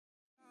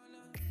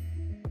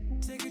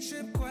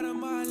trip,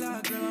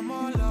 Guatemala, girl, I'm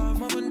all love.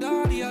 Mom and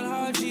daddy,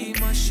 Al-Haji,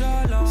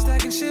 mashallah.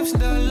 Stacking ships,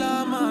 the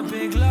llama,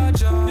 big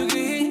larger. You get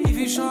hit if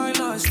you try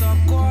not stop,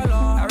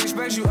 koala. I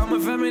respect you, I'm a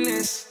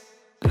feminist.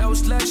 No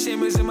slut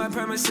shamers in my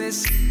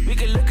premises. We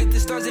can look at the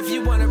stars if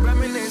you wanna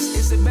reminisce.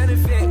 It's a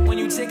benefit when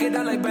you take it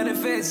out like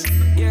benefits.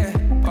 Yeah,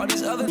 all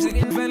these others are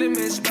getting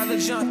venomous. Rather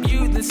jump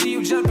you than see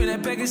you jumping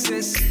at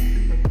Pegasus.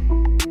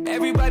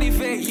 Everybody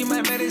fake, you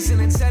my medicine,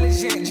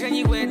 intelligent,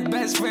 genuine,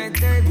 best friend,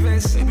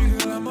 therapist. Baby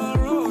girl, I'm on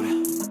road.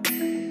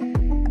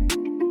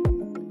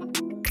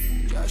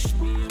 Josh,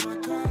 me and my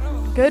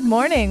car. Good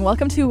morning.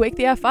 Welcome to Wake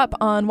the F Up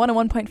on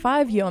 101.5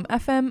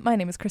 UM-FM. My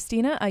name is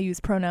Christina. I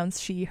use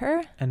pronouns she,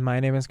 her. And my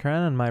name is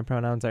Karan, and my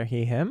pronouns are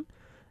he, him.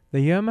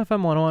 The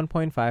UM-FM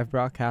 101.5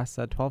 broadcasts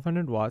at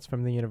 1200 watts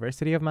from the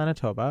University of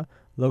Manitoba,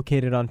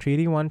 located on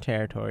Treaty 1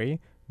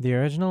 territory, the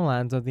original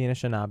lands of the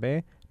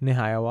Anishinaabe,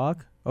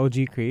 Nihayawak,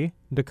 Oji-Cree,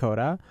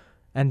 Dakota,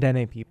 and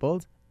Dene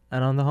peoples,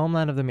 and on the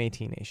homeland of the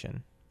Métis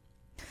Nation.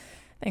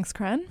 Thanks,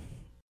 Karan.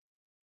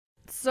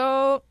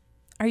 So,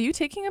 are you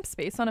taking up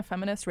space on a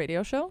feminist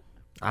radio show?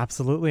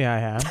 Absolutely, I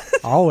am.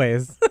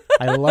 Always.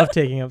 I love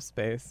taking up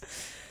space.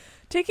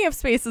 Taking up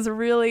space is a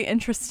really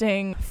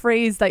interesting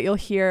phrase that you'll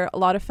hear a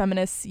lot of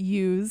feminists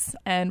use.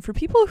 And for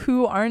people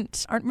who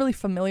aren't really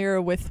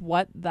familiar with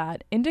what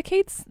that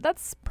indicates,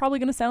 that's probably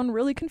going to sound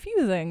really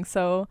confusing.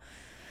 So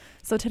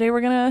today we're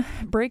going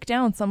to break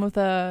down some of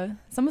the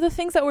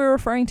things that we're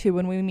referring to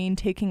when we mean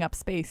taking up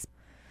space.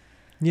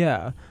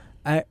 Yeah.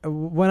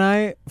 When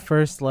I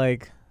first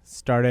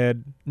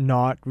started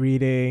not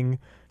reading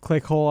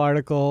clickhole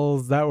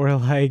articles that were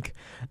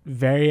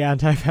very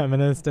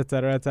anti-feminist,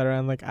 etc.,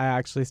 and I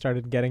actually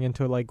started getting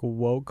into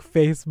woke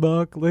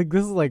Facebook.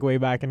 This is way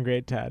back in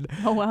grade 10.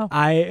 Oh wow.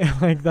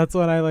 I that's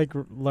when I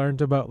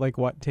learned about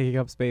what taking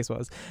up space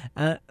was.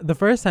 The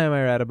first time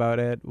I read about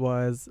it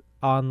was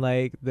on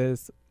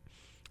this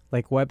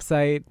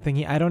website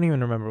thingy. I don't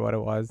even remember what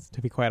it was,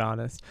 to be quite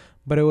honest,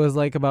 but it was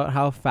about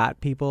how fat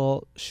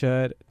people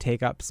should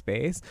take up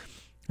space.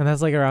 And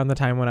that's around the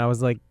time when I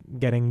was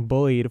getting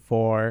bullied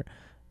for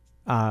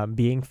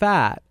being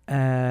fat,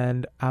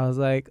 and I was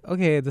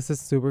okay, this is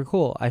super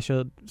cool. I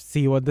should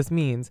see what this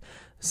means.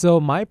 So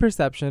my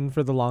perception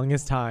for the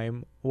longest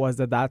time was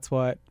that that's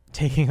what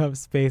taking up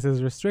space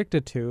is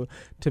restricted to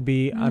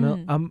be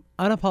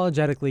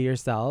unapologetically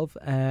yourself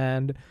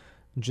and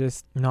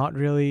just not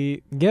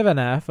really give an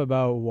F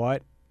about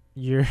what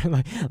you're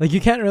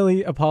you can't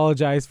really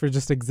apologize for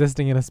just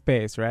existing in a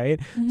space, right?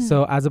 Mm-hmm.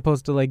 So as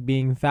opposed to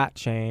being fat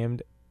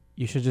shamed,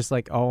 you should just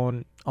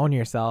own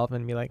yourself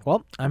and be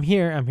well, I'm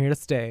here to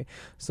stay.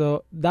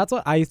 So that's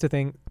what I used to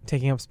think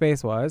taking up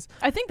space was.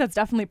 I think that's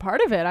definitely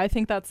part of it. I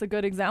think that's a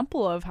good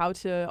example of how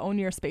to own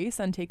your space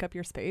and take up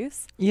your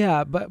space.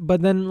 Yeah,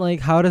 but then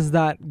how does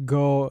that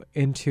go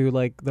into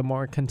the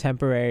more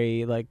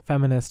contemporary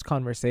feminist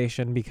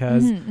conversation?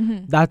 Because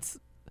that's,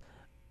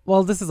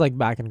 well, this is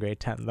back in grade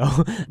 10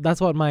 though. That's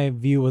what my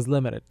view was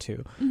limited to.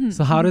 Mm-hmm.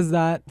 So how does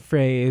that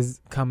phrase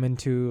come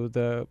into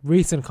the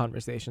recent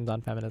conversations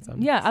on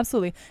feminism? Yeah,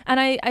 absolutely. And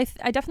I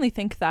definitely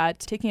think that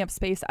taking up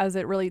space as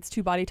it relates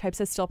to body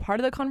types is still part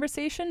of the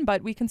conversation,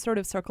 but we can sort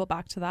of circle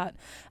back to that.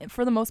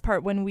 For the most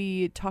part, when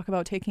we talk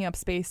about taking up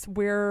space,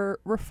 we're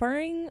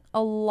referring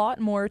a lot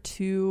more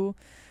to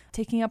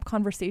taking up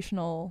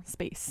conversational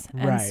space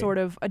and sort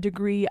of a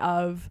degree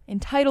of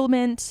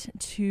entitlement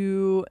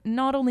to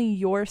not only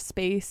your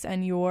space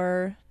and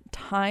your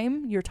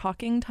time, your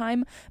talking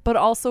time, but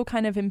also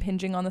kind of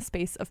impinging on the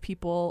space of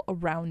people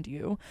around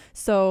you.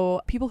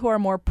 So people who are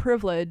more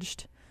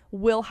privileged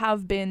will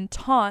have been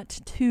taught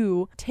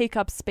to take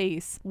up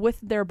space with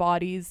their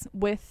bodies,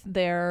 with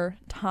their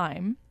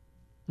time.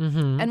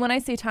 Mm-hmm. And when I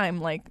say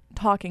time,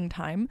 talking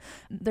time,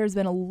 there's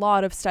been a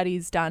lot of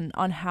studies done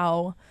on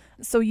how,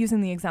 so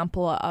using the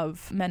example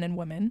of men and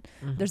women,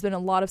 there's been a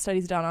lot of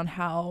studies done on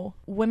how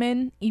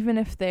women, even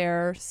if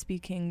they're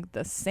speaking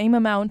the same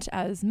amount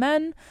as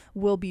men,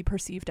 will be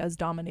perceived as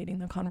dominating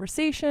the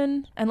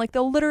conversation. And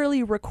they'll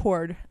literally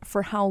record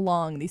for how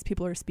long these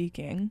people are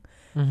speaking.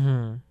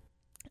 Mm-hmm.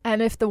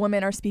 And if the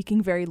women are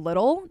speaking very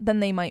little,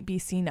 then they might be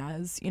seen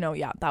as,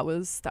 that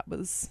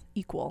was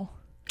equal.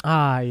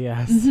 Ah,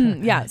 yes.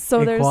 Mm-hmm. Yeah.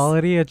 So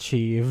equality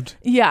achieved.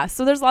 Yeah.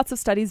 So there's lots of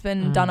studies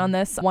been done on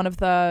this. One of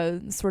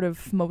the sort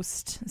of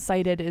most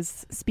cited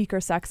is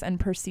Speaker Sex and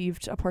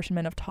Perceived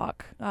Apportionment of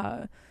Talk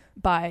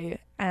by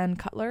Ann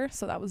Cutler.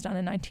 So that was done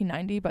in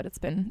 1990, but it's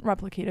been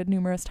replicated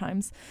numerous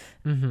times.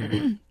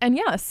 Mm-hmm. And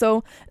yeah,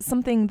 so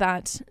something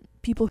that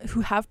people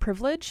who have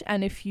privilege,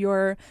 and if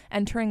you're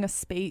entering a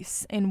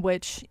space in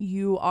which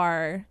you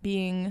are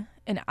being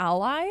an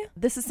ally,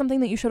 this is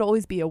something that you should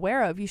always be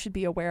aware of. You should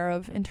be aware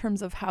of in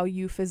terms of how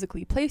you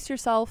physically place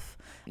yourself.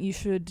 You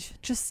should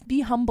just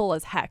be humble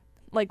as heck.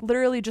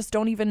 Literally just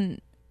don't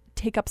even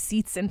take up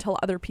seats until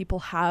other people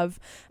have.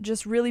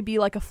 Just really be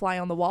a fly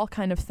on the wall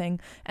kind of thing.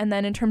 And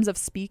then in terms of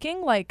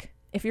speaking,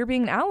 if you're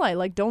being an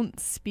ally, don't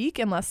speak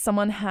unless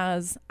someone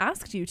has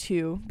asked you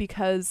to,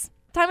 because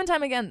time and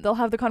time again, they'll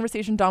have the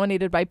conversation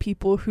dominated by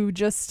people who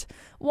just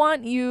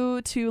want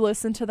you to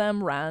listen to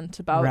them rant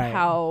about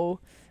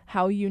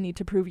how you need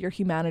to prove your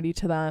humanity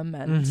to them,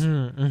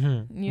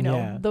 and you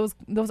know,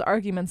 those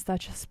arguments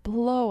that just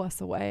blow us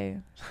away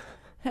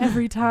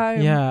every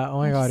time. Yeah. Oh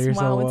my God, you're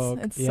so woke.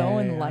 It's so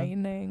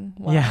enlightening.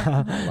 Wow,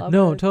 Yeah. I love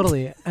No, it.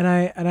 totally. And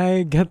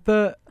I get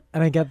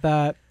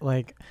that,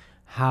 like,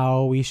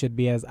 how we should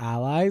be as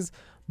allies,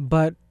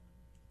 but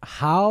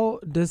how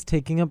does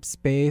taking up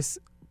space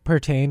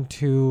pertain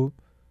to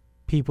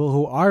people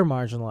who are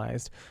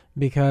marginalized?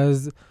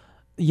 Because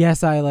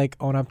yes, I like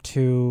own up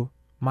to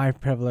my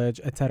privilege,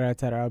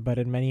 etc., but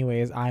in many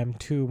ways I'm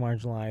too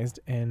marginalized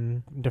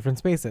in different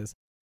spaces.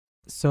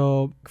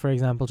 So, for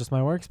example, just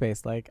my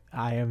workspace, like,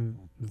 I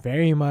am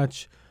very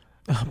much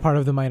a part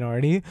of the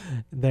minority.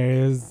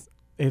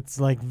 It's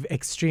like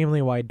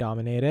extremely white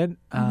dominated,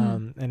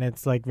 and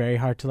it's like very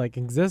hard to like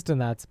exist in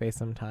that space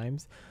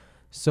sometimes.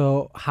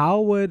 So how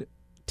would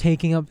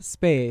taking up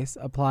space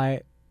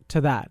apply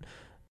to that?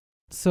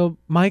 So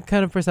my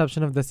kind of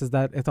perception of this is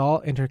that it's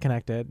all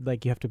interconnected.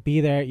 Like, you have to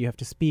be there, you have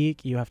to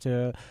speak, you have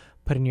to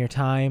put in your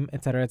time,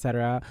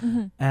 etc.,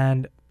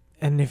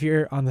 and if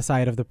you're on the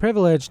side of the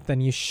privileged,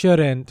 then you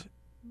shouldn't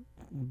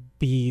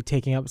be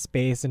taking up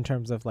space in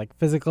terms of like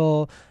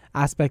physical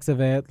aspects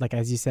of it, like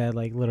as you said,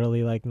 like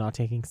literally like not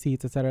taking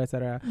seats,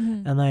 etc.,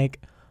 and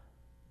like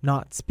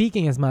not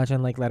speaking as much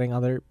and like letting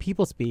other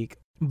people speak,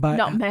 but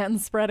not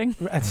manspreading.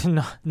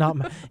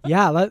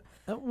 Yeah,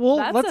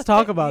 let's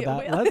talk about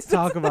that. Let's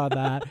talk about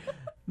that.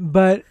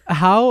 But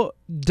how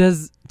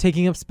does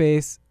taking up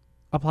space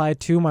apply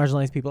to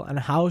marginalized people, and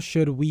how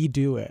should we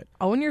do it?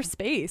 Own your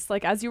space,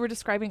 like as you were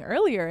describing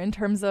earlier, in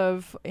terms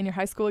of in your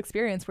high school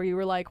experience where you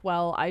were like,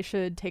 well, I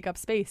should take up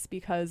space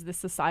because this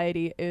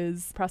society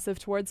is oppressive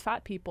towards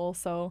fat people.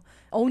 So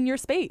own your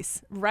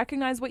space,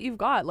 recognize what you've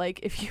got. Like,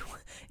 if you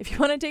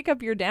want to take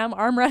up your damn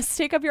armrest,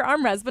 take up your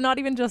armrest, but not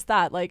even just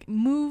that, like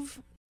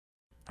move.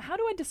 How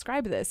do I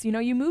describe this? You know,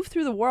 you move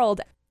through the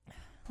world.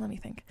 Let me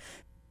think.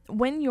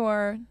 When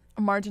you're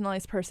a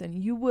marginalized person,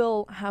 you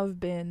will have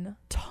been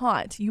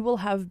taught, you will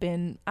have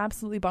been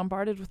absolutely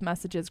bombarded with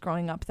messages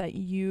growing up that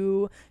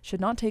you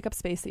should not take up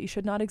space, that you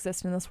should not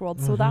exist in this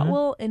world. So that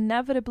will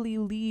inevitably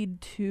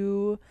lead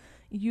to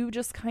you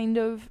just kind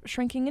of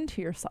shrinking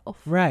into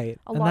yourself. Right.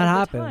 A and lot that of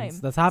happens. the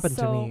time. That's happened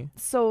to me.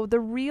 So the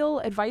real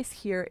advice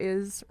here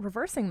is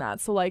reversing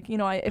that. So like, you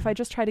know, if I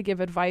just try to give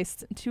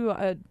advice to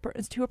a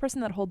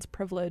person that holds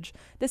privilege,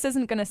 this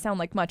isn't going to sound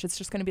like much. It's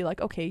just going to be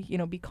like, okay, you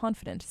know, be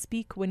confident,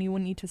 speak when you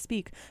need to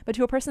speak. But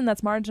to a person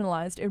that's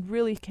marginalized, it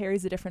really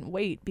carries a different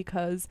weight,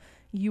 because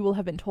you will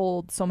have been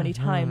told so many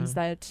times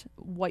that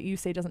what you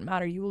say doesn't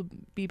matter. You will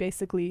be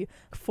basically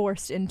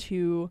forced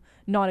into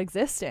not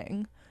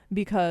existing,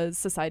 because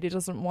society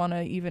doesn't want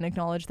to even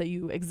acknowledge that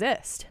you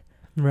exist.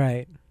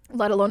 Right.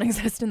 Let alone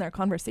exist in their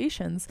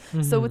conversations.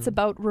 So it's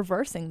about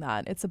reversing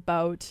that. It's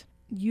about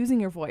using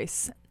your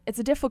voice. It's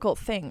a difficult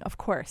thing, of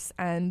course.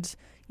 And,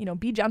 you know,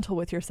 be gentle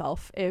with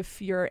yourself. If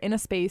you're in a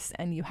space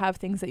and you have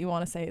things that you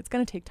want to say, it's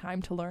going to take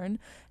time to learn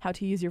how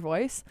to use your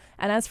voice.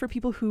 And as for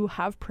people who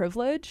have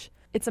privilege,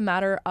 it's a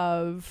matter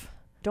of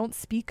don't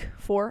speak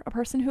for a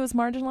person who is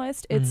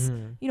marginalized. It's,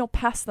 you know,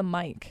 pass the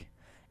mic.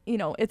 You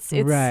know, it's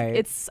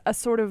a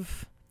sort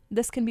of,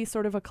 this can be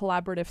sort of a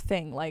collaborative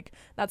thing. Like,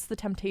 that's the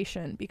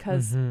temptation,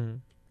 because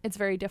it's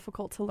very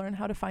difficult to learn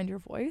how to find your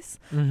voice.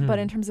 But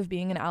in terms of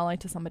being an ally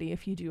to somebody,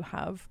 if you do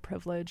have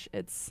privilege,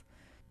 it's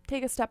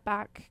take a step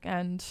back,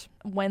 and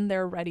when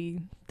they're ready,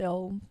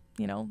 they'll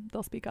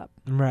speak up.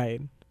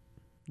 Right.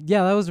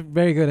 Yeah, that was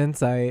very good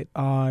insight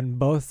on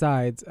both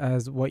sides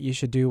as what you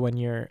should do when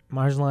you're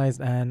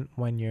marginalized and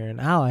when you're an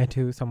ally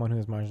to someone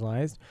who's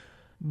marginalized.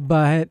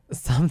 But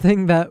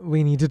something that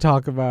we need to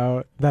talk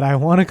about that I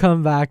want to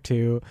come back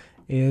to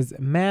is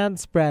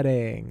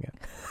manspreading.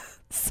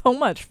 So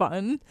much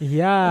fun.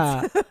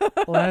 Yeah.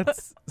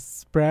 Let's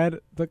spread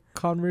the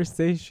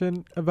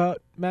conversation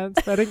about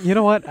manspreading. You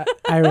know what?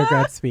 I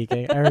regret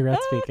speaking.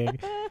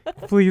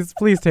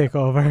 Please take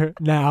over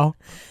now.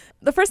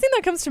 The first thing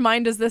that comes to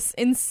mind is this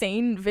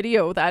insane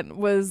video that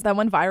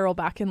went viral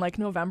back in like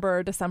November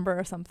or December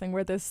or something,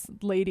 where this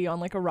lady on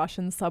like a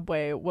Russian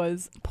subway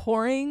was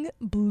pouring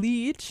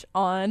bleach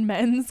on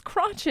men's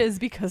crotches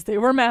because they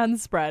were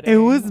manspreading. It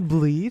was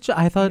bleach?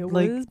 I thought it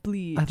was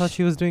bleach. I thought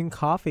she was doing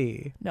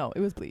coffee. No,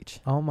 it was bleach.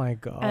 Oh my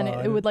God. And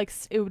it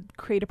would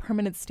create a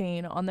permanent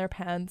stain on their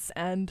pants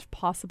and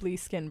possibly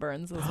skin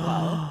burns as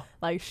well.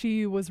 Like,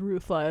 she was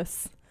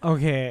ruthless.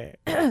 Okay.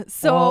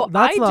 So well,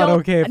 that's not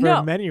okay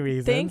for many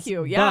reasons. Thank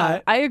you.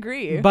 Yeah, I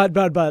agree. But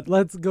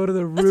let's go to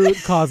the root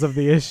cause of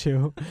the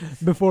issue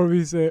before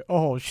we say,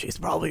 oh, she's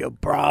probably a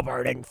bra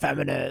burning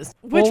feminist.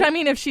 Which, I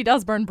mean, if she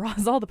does burn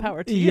bras, all the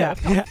power to you. Yeah.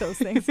 Those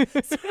things.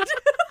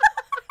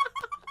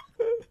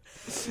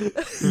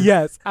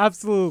 Yes,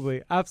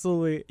 absolutely.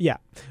 Absolutely. Yeah.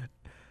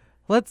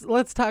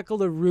 Let's tackle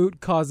the root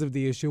cause of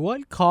the issue.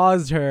 What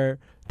caused her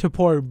to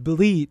pour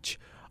bleach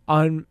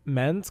on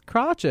men's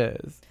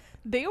crotches?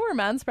 They were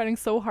manspreading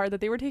so hard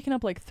that they were taking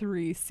up like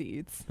 3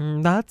 seats.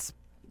 That's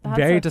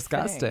very a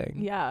disgusting.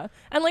 thing. Yeah.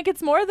 And like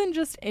it's more than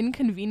just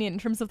inconvenient in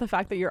terms of the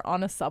fact that you're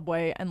on a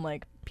subway and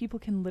like people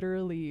can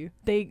literally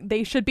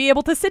they should be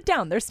able to sit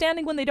down. They're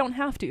standing when they don't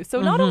have to.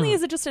 So not only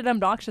is it just an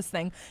obnoxious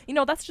thing, you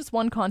know, that's just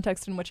one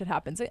context in which it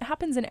happens. It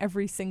happens in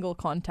every single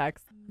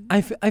context.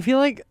 I feel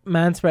like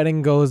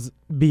manspreading goes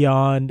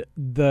beyond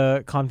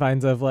the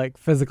confines of like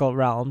physical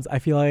realms. I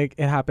feel like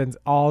it happens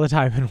all the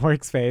time in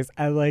workspace,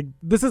 and like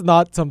this is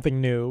not something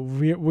new.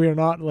 We're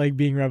not like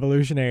being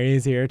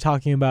revolutionaries here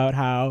talking about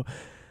how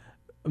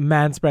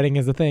manspreading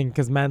is a thing,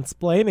 because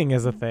mansplaining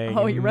is a thing.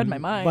 Oh, you read my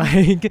mind.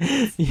 Like,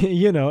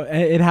 you know,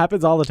 it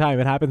happens all the time.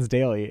 It happens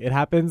daily. It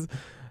happens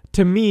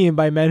to me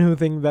by men who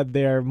think that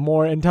they're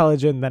more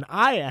intelligent than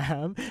I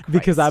am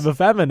because I'm a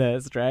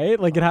feminist, right?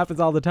 Like it happens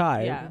all the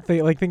time. Yeah.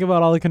 Think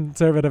about all the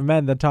conservative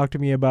men that talk to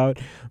me about,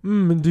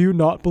 do you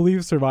not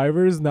believe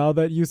survivors now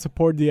that you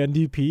support the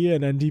NDP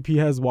and NDP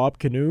has WAP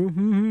Canoe?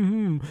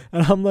 And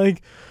I'm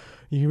like,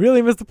 you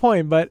really missed the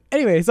point. But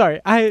anyway,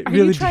 sorry. Are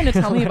you trying to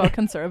tell me about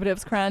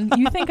conservatives, Cran?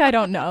 You think I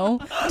don't know?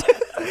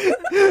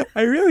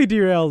 I really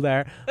derailed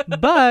there.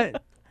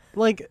 But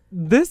like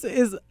this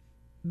is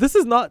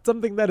not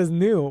something that is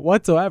new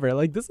whatsoever.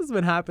 Like this has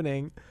been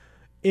happening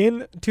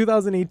in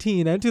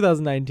 2018 and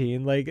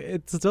 2019. Like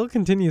it still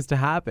continues to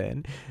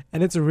happen,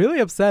 and it's really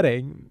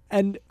upsetting.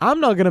 And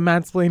I'm not going to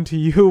mansplain to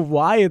you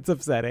why it's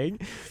upsetting,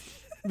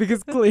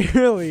 because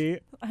clearly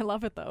I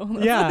love it though.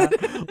 Yeah.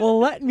 Well,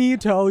 let me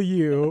tell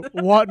you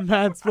what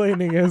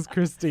mansplaining is,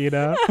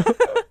 Christina.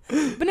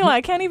 But no,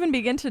 I can't even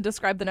begin to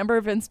describe the number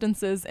of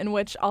instances in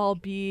which I'll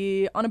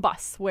be on a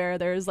bus where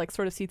there's like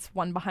sort of seats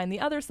one behind the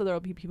other. So there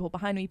will be people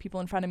behind me, people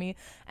in front of me,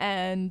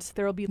 and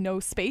there will be no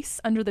space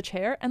under the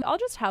chair. And I'll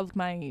just have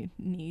my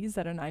knees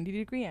at a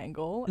 90-degree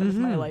angle and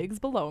my legs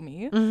below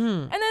me.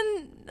 And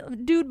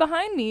then dude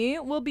behind me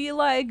will be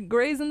like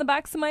grazing the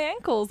backs of my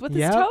ankles with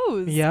his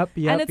toes. Yep.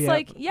 And it's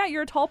like, yeah,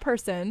 you're a tall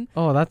person.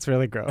 Oh, that's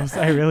really gross.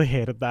 I really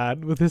hated that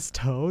with his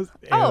toes.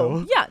 Ew.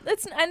 Oh, yeah.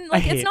 It's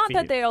not feet.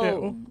 that they'll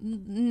Ew.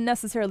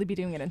 necessarily be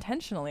doing it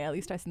intentionally. At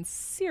least I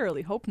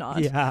sincerely hope not.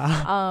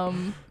 Yeah.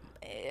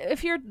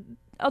 If you're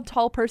a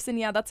tall person,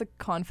 yeah, that's a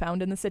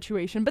confound in the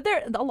situation. But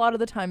a lot of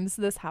the times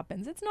this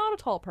happens. It's not a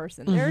tall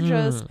person. They're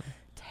just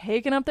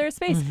taking up their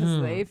space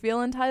because they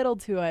feel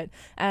entitled to it.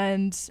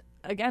 And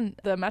again,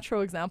 the metro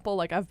example,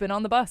 like I've been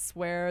on the bus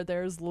where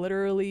there's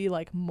literally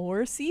like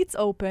more seats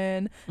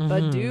open,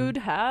 but dude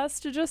has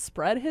to just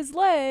spread his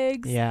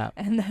legs. Yeah.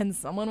 And then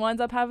someone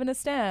winds up having to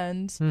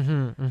stand.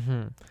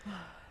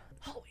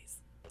 Always.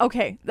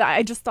 Okay,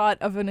 I just thought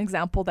of an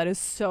example that is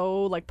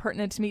so like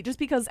pertinent to me, just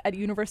because at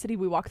university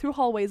we walk through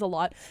hallways a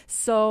lot.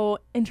 So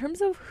in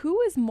terms of who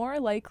is more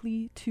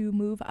likely to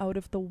move out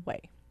of the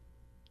way.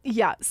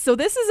 Yeah, so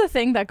this is a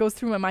thing that goes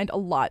through my mind a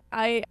lot.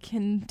 I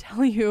can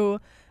tell you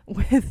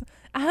with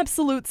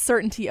absolute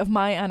certainty of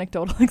my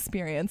anecdotal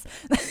experience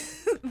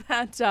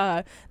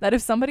that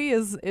if somebody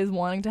is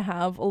wanting to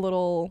have a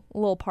little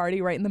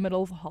party right in the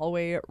middle of the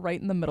hallway, right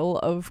in the middle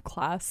of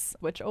class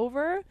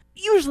switchover,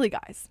 usually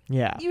guys.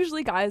 Yeah.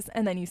 Usually guys,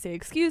 and then you say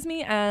excuse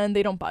me and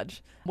they don't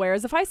budge.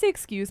 Whereas if I say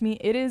excuse me,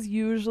 it is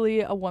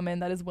usually a woman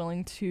that is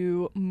willing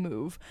to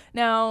move.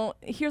 Now,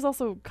 here's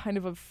also kind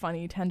of a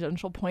funny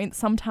tangential point.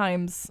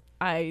 Sometimes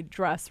I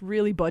dress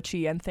really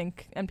butchy and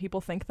people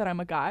think that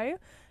I'm a guy.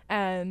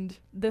 And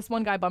this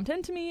one guy bumped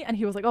into me and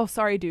he was like, "Oh,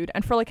 sorry, dude."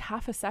 And for like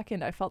half a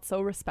second, I felt so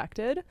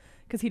respected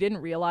because he didn't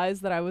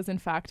realize that I was in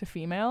fact a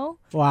female.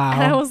 Wow.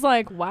 And I was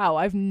like, wow,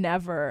 I've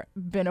never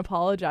been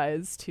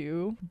apologized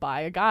to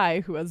by a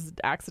guy who has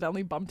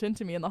accidentally bumped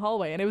into me in the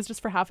hallway. And it was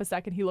just for half a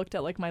second. He looked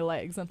at like my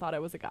legs and thought I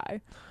was a guy.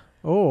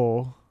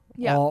 Oh.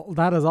 Yeah. Well,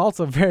 that is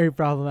also very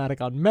problematic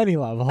on many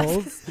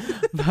levels,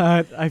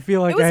 but I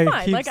feel like it was I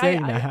fine. keep Like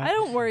saying I that.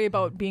 don't worry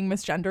about being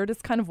misgendered.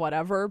 It's kind of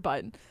whatever,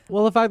 but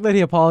Well, the fact that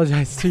he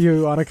apologized to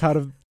you on account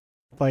of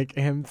like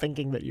him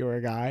thinking that you were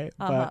a guy,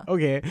 but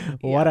okay,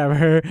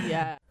 whatever.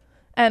 Yeah.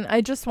 And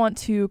I just want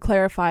to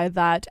clarify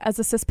that as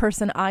a cis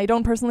person, I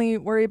don't personally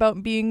worry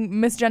about being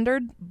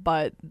misgendered,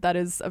 but that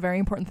is a very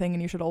important thing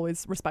and you should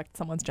always respect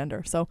someone's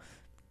gender. So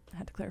I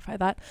had to clarify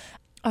that.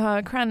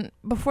 Cran,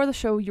 before the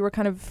show, you were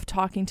kind of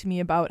talking to me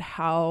about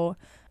how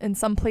in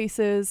some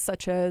places,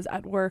 such as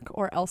at work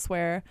or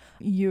elsewhere,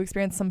 you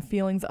experience some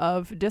feelings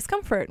of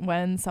discomfort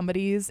when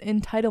somebody's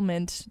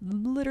entitlement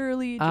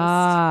literally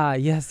just...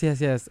 Yes.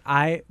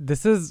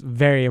 This is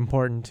very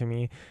important to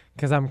me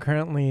because I'm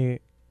currently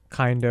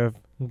kind of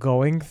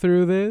going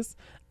through this.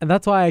 And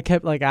that's why I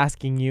kept like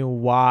asking you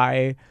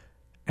why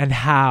and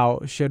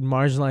how should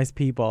marginalized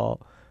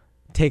people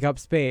take up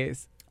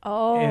space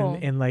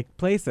in like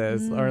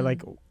places or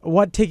like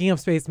what taking up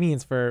space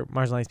means for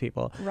marginalized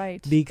people.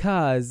 Right.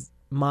 Because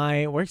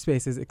my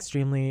workspace is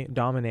extremely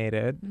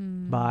dominated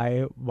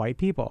by white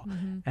people.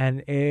 And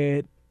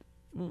it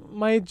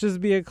might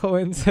just be a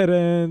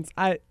coincidence.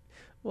 You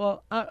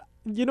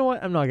know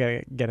what? I'm not going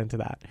to get into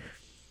that.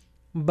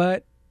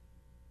 But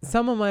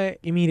some of my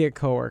immediate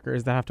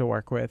coworkers that I have to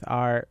work with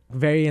are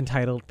very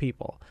entitled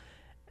people.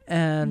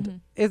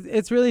 And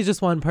it's really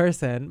just one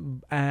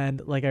person.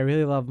 And like, I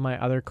really love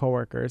my other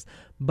coworkers,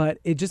 but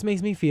it just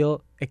makes me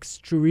feel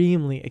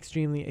extremely,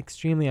 extremely,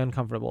 extremely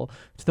uncomfortable,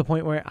 to the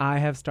point where I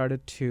have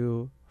started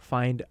to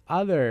find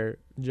other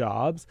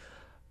jobs.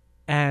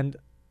 And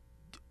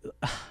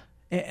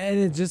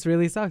it just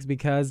really sucks,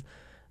 because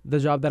the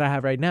job that I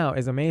have right now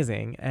is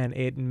amazing and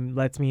it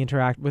lets me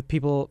interact with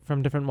people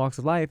from different walks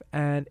of life.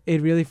 And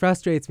it really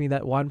frustrates me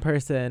that one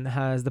person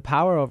has the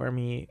power over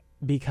me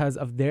because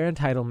of their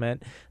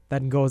entitlement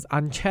that goes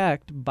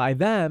unchecked by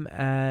them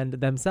and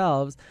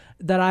themselves,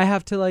 that I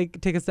have to like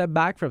take a step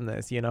back from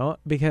this,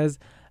 because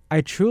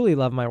I truly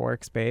love my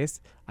workspace.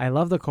 I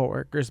love the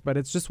coworkers, but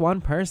it's just one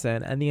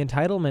person, and the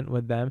entitlement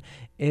with them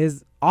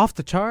is off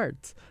the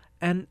charts.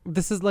 And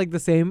this is like the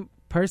same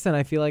person.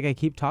 I feel like I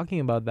keep talking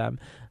about them,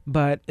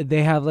 but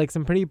they have like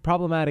some pretty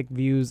problematic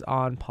views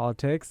on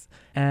politics.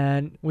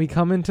 And we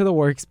come into the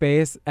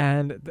workspace,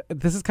 and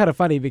this is kind of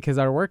funny, because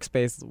our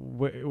workspace,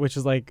 which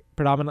is like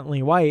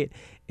predominantly white,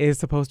 is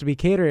supposed to be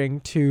catering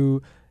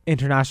to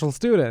international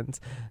students.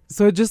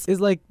 So it just is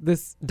like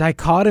this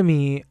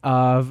dichotomy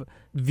of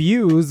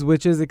views,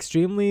 which is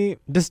extremely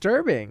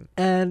disturbing.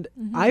 And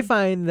I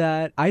find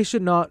that I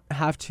should not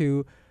have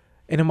to,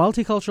 in a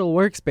multicultural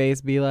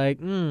workspace, be like,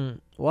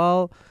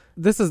 well,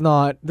 this is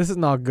not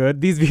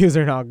good. These views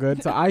are not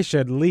good, so I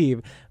should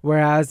leave.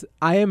 Whereas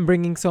I am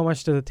bringing so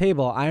much to the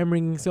table. I am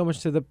bringing so much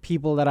to the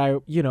people that I,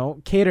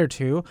 cater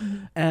to.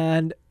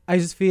 And I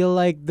just feel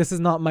like this is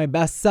not my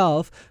best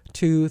self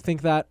to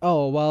think that,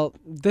 oh, well,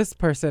 this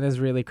person is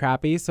really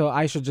crappy, so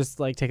I should just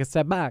like take a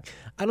step back.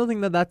 I don't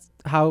think that that's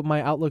how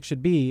my outlook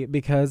should be,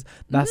 because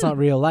that's not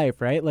real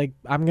life, right? Like,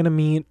 I'm going to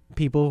meet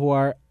people who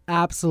are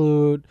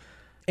absolute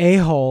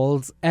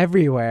a-holes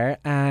everywhere,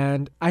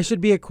 and I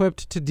should be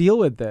equipped to deal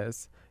with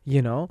this.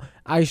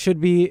 I should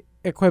be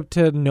equipped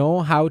to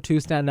know how to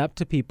stand up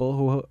to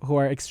people who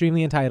are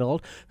extremely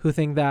entitled, who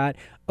think that,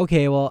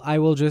 okay, well, I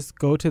will just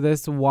go to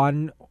this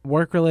one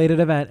work-related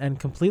event and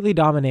completely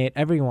dominate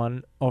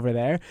everyone over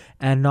there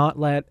and not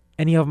let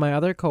any of my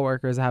other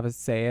coworkers have a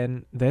say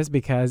in this,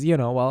 because,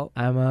 well,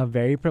 I'm a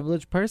very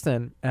privileged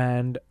person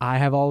and I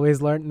have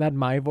always learned that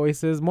my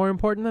voice is more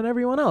important than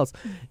everyone else.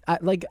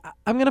 I'm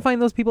going to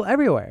find those people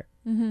everywhere,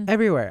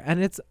 everywhere.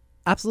 And it's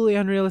absolutely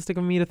unrealistic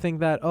of me to think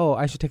that, oh,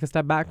 I should take a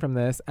step back from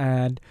this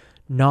and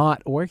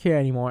not work here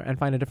anymore and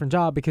find a different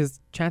job, because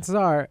chances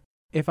are,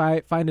 if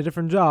I find a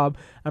different job,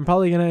 I'm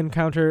probably going to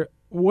encounter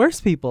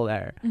worse people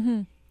there.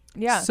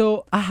 Yeah.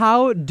 So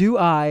how do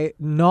I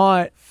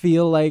not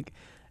feel like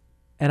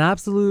an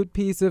absolute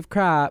piece of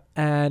crap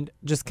and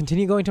just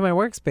continue going to my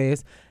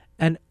workspace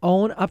and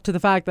own up to the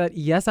fact that,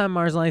 yes, I'm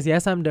marginalized,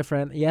 yes, I'm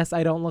different, yes,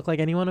 I don't look like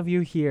any one of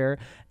you here,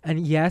 and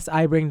yes,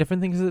 I bring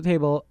different things to the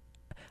table?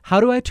 How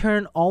do I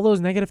turn all those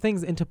negative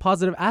things into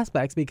positive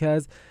aspects?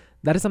 Because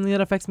that is something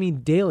that affects me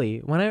daily.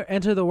 When I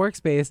enter the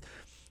workspace,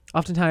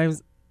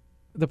 oftentimes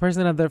the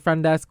person at the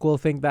front desk will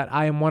think that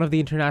I am one of the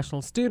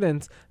international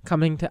students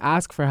coming to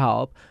ask for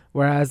help,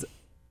 whereas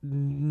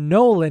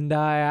no, Linda,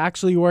 I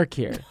actually work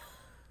here.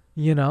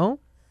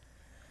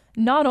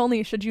 Not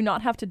only should you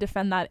not have to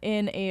defend that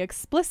in a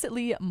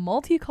explicitly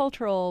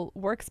multicultural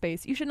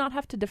workspace, you should not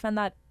have to defend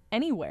that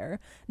anywhere.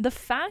 The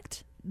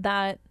fact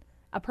that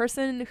a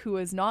person who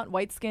is not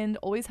white-skinned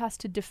always has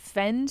to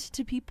defend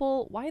to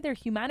people why their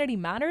humanity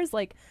matters,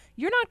 like,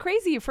 you're not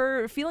crazy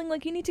for feeling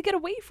like you need to get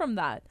away from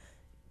that.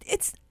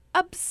 It's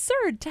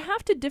absurd to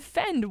have to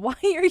defend why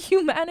your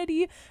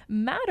humanity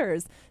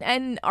matters.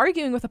 And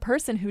arguing with a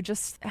person who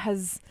just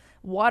has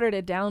watered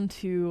it down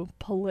to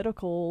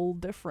political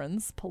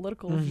difference,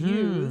 political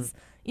views,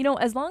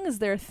 as long as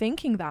they're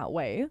thinking that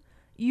way,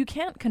 you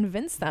can't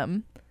convince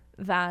them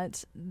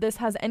that this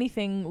has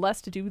anything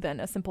less to do than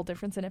a simple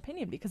difference in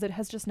opinion, because it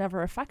has just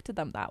never affected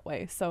them that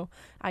way. So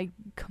I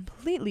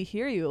completely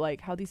hear you,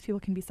 like, how these people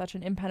can be such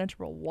an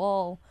impenetrable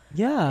wall.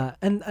 Yeah,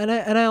 and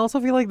I also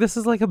feel like this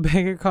is like a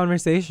bigger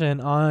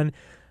conversation on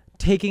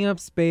taking up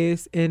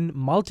space in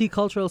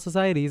multicultural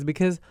societies,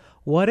 because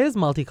what is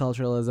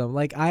multiculturalism?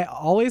 Like, I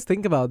always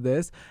think about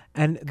this,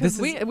 and this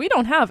is, we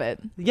don't have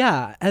it.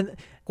 Yeah, and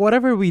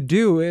whatever we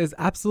do is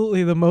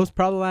absolutely the most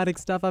problematic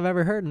stuff I've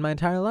ever heard in my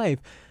entire life.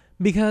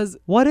 Because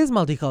what is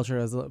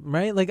multiculturalism,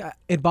 right? Like,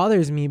 it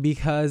bothers me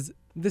because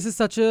this is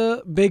such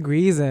a big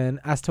reason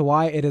as to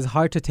why it is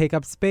hard to take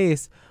up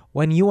space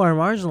when you are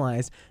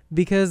marginalized,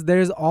 because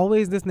there's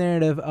always this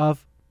narrative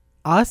of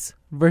us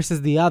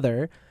versus the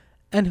other.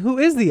 And who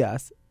is the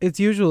us? It's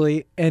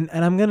usually, and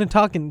I'm going to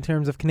talk in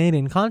terms of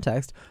Canadian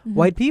context,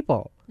 white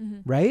people,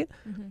 right?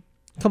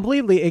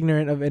 Completely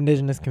ignorant of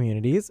Indigenous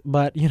communities.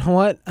 But you know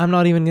what? I'm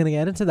not even going to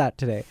get into that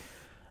today.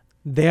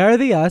 They are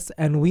the us,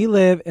 and we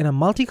live in a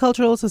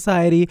multicultural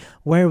society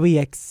where we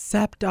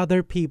accept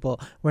other people,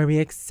 where we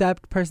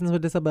accept persons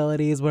with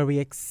disabilities, where we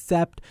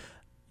accept,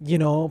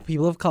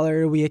 people of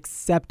color, we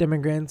accept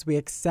immigrants, we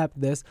accept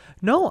this.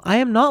 No, I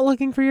am not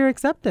looking for your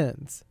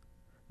acceptance.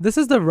 This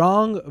is the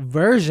wrong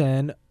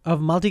version of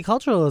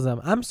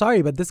multiculturalism. I'm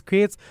sorry, but this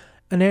creates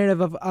a narrative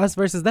of us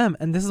versus them.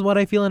 And this is what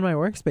I feel in my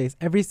workspace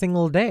every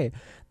single day,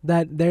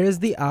 that there is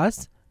the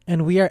us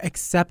and we are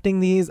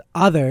accepting these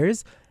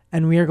others,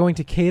 and we are going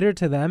to cater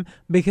to them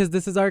because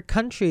this is our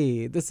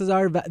country.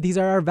 These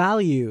are our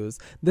values.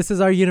 This is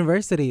our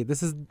university.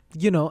 This is,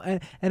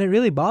 and it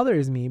really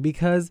bothers me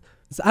because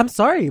I'm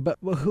sorry, but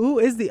who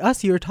is the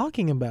us you're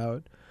talking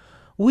about?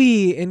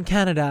 We in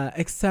Canada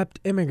accept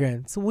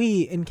immigrants.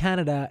 We in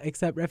Canada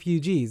accept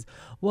refugees.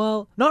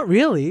 Well, not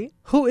really.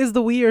 Who is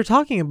the we you're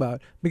talking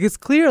about? Because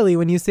clearly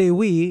when you say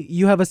we,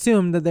 you have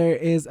assumed that there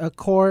is a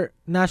core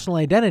national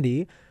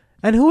identity.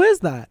 And who is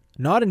that?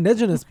 Not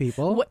Indigenous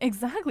people.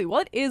 Exactly.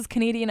 What is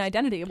Canadian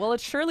identity? Well,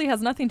 it surely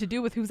has nothing to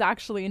do with who's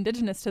actually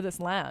Indigenous to this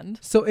land.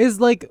 So is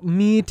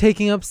me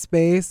taking up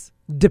space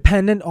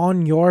dependent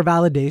on your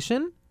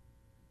validation?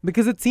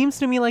 Because it seems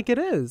to me like it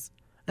is.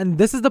 And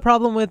this is the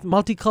problem with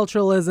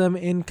multiculturalism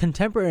in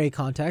contemporary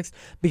context,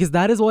 because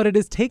that is what it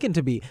is taken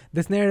to be.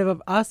 This narrative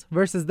of us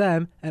versus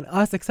them and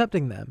us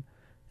accepting them.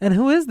 And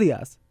who is the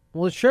us?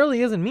 Well, it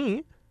surely isn't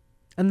me.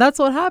 And that's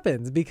what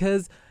happens,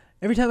 because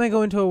every time I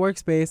go into a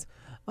workspace,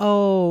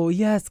 oh,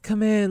 yes,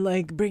 come in,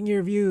 bring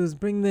your views,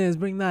 bring this,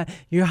 bring that.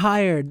 You're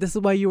hired. This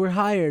is why you were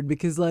hired,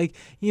 because,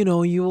 you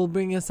will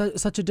bring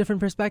such a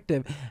different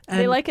perspective. And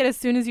they like it as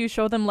soon as you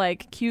show them,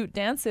 cute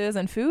dances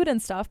and food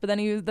and stuff, but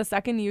then the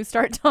second you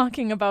start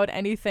talking about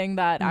anything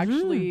that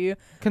actually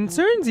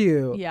concerns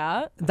you.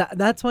 Yeah.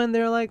 That's when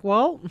they're like,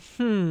 well,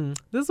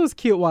 this was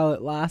cute while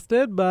it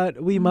lasted,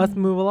 but we must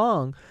move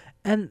along.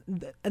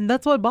 And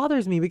that's what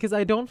bothers me, because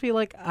I don't feel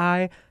like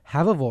I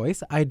have a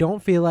voice. I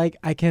don't feel like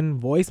I can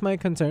voice my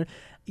concern.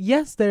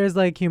 Yes, there's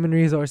human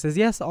resources.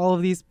 Yes, all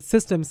of these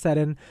systems set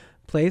in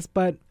place,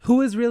 but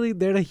who is really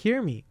there to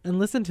hear me and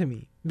listen to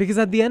me? Because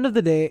at the end of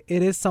the day,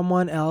 it is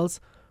someone else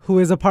who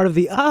is a part of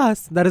the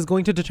us that is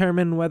going to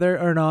determine whether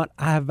or not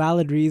I have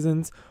valid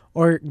reasons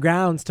or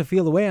grounds to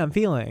feel the way I'm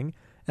feeling,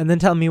 and then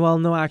tell me, well,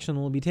 no action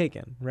will be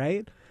taken,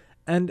 right?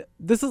 And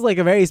this is a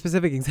very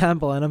specific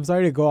example, and I'm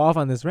sorry to go off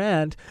on this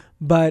rant,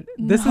 but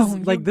this is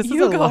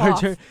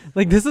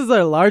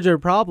a larger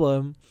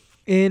problem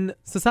in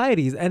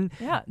societies. And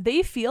yeah,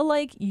 they feel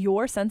like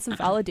your sense of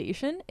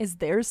validation is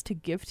theirs to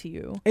give to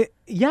you.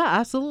 Yeah,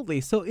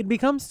 absolutely. So it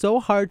becomes so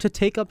hard to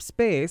take up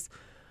space,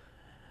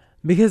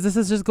 because this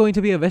is just going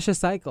to be a vicious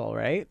cycle,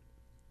 right?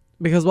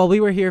 Because we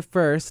were here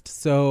first,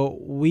 so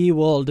we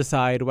will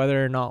decide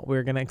whether or not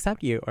we're going to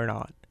accept you or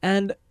not.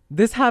 And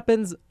this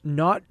happens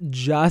not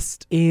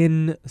just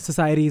in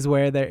societies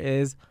where there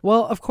is,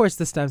 well, of course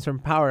this stems from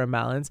power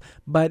imbalance,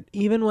 but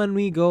even when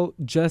we go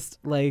just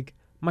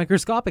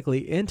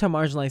microscopically into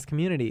marginalized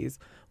communities,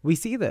 we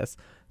see this.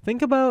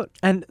 Think about,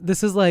 and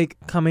this is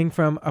coming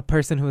from a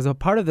person who is a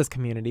part of this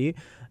community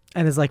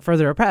and is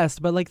further oppressed,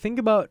 but think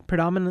about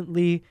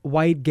predominantly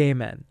white gay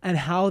men and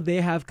how they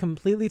have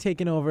completely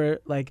taken over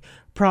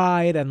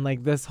pride and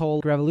this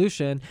whole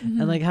revolution,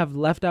 and have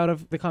left out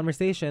of the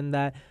conversation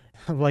that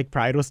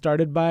pride was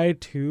started by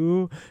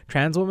 2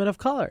 trans women of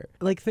color.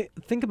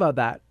 Think about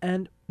that.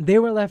 And they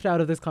were left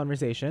out of this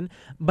conversation,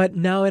 but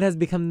now it has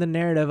become the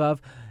narrative of,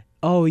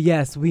 oh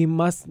yes, we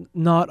must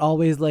not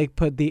always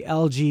put the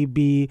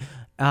LGB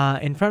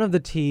in front of the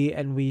T,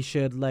 and we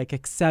should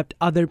accept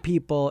other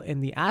people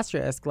in the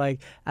asterisk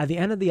at the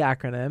end of the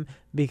acronym,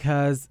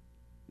 because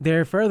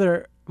they're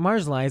further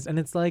marginalized. And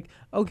it's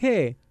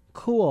okay,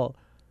 cool,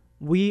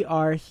 we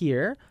are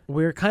here,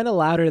 we're kind of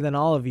louder than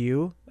all of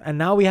you, and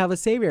now we have a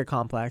savior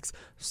complex,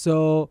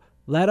 so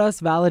let us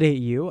validate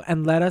you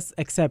and let us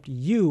accept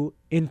you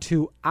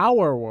into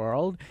our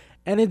world.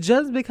 And it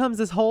just becomes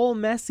this whole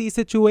messy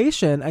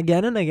situation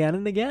again and again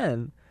and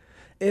again.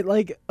 It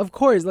of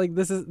course,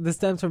 this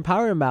stems from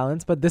power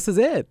imbalance, but this is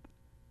it.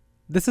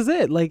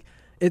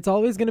 It's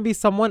always going to be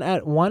someone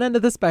at one end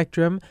of the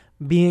spectrum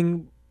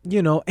being,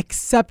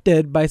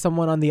 accepted by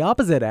someone on the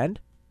opposite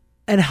end.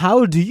 And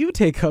how do you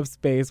take up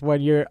space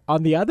when you're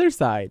on the other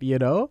side,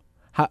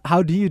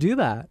 How do you do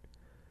that?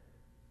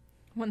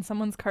 When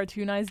someone's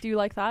cartoonized you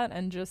like that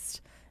and just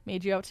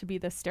made you out to be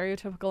the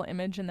stereotypical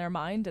image in their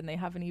mind, and they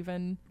haven't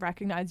even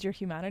recognized your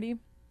humanity,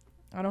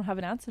 I don't have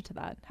an answer to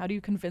that. How do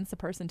you convince a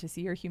person to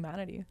see your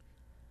humanity?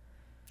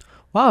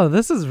 Wow,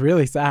 this is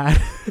really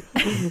sad.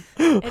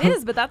 It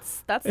is, but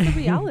that's the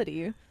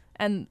reality.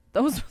 And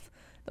those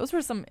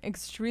were some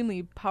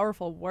extremely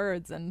powerful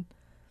words, and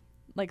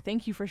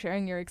thank you for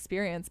sharing your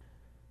experience.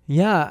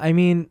 Yeah, I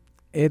mean,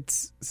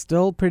 it's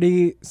still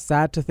pretty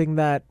sad to think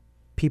that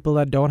people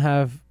that don't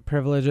have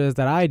privileges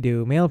that I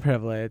do, male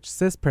privilege,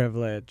 cis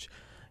privilege,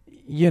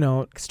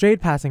 straight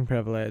passing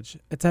privilege,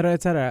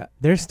 etc.,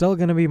 they're still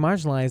going to be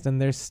marginalized,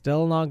 and they're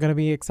still not going to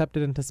be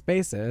accepted into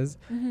spaces.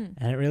 And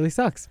it really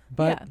sucks.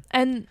 But yeah,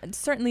 and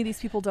certainly these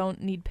people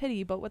don't need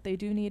pity, but what they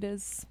do need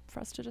is for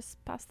us to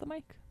just pass the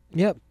mic.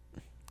 Yep,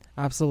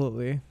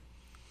 absolutely.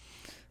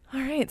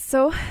 All right,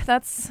 so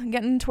that's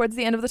getting towards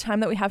the end of the time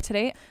that we have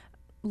today.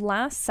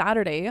 last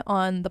Saturday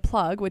on The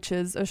Plug, which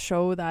is a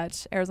show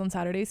that airs on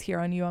Saturdays here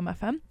on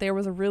UMFM, there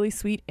was a really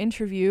sweet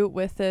interview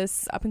with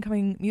this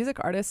up-and-coming music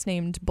artist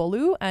named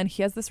Bolu, and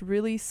he has this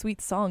really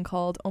sweet song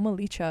called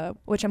Omalicha,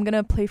 which I'm going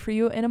to play for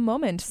you in a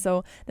moment.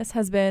 So this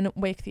has been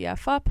Wake the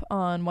F Up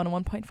on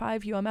 101.5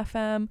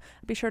 UMFM.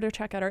 Be sure to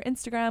check out our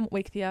Instagram,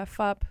 Wake the F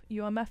Up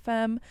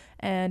UMFM,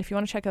 and if you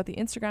want to check out the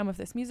Instagram of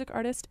this music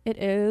artist, it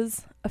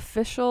is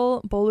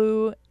official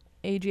Bolu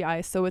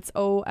AGI, so it's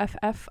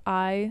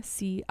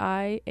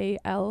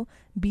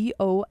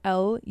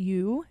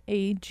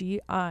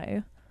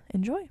OFFICIALBOLUAGI.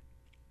 Enjoy.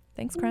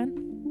 Thanks,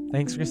 Cran.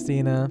 Thanks,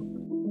 Christina.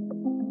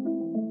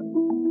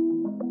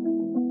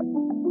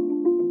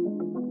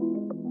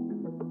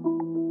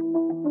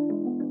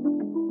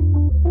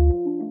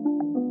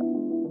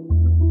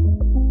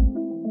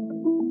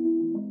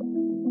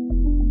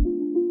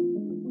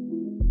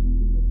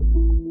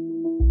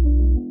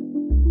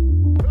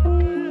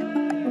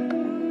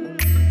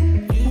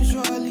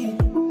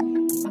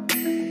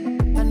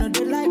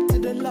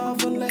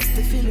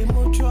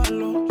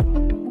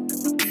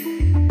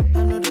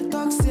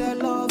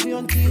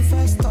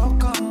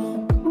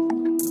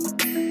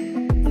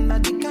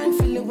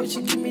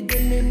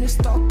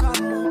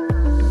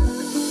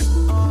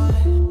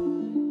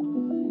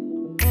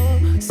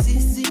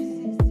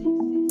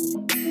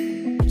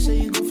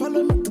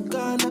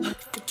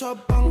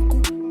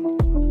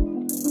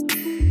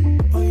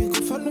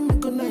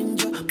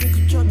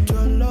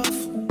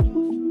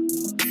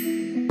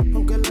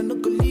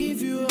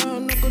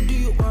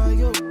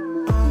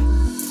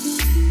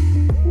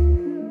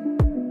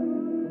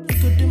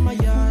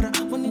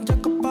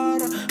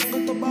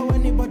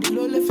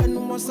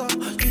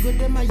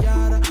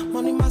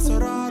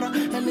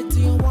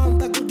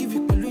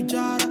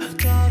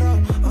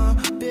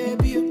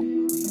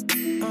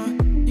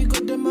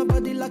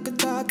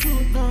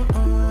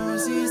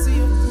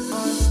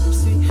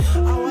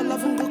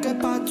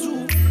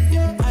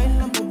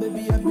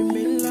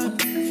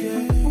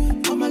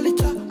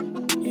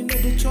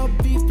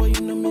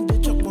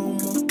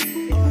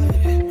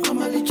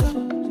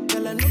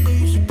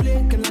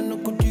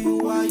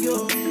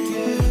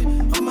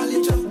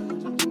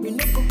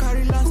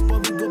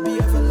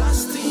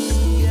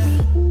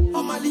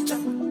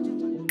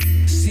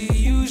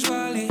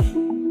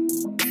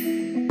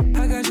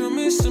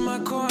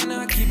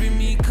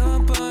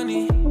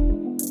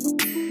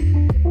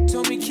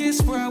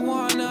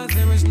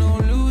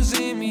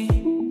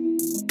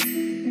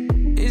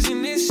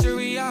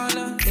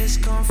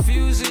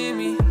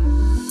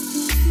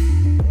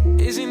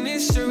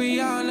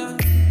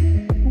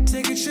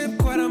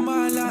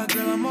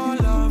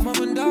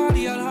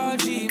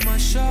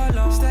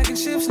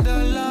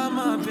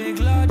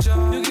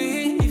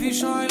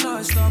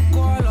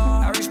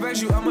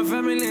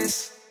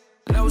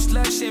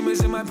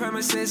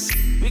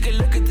 We can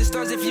look at the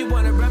stars if you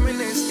want to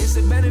reminisce. It's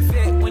a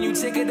benefit when you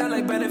take it out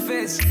like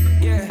benefits.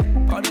 Yeah,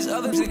 all these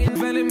others are getting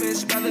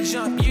venomous. Rather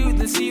jump you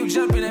than see you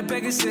jumping at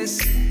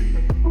Pegasus.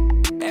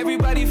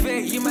 Everybody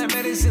fake, you my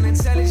medicine,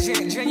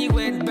 intelligent,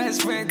 genuine,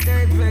 best friend,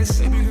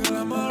 therapist. Baby girl,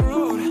 I'm alright.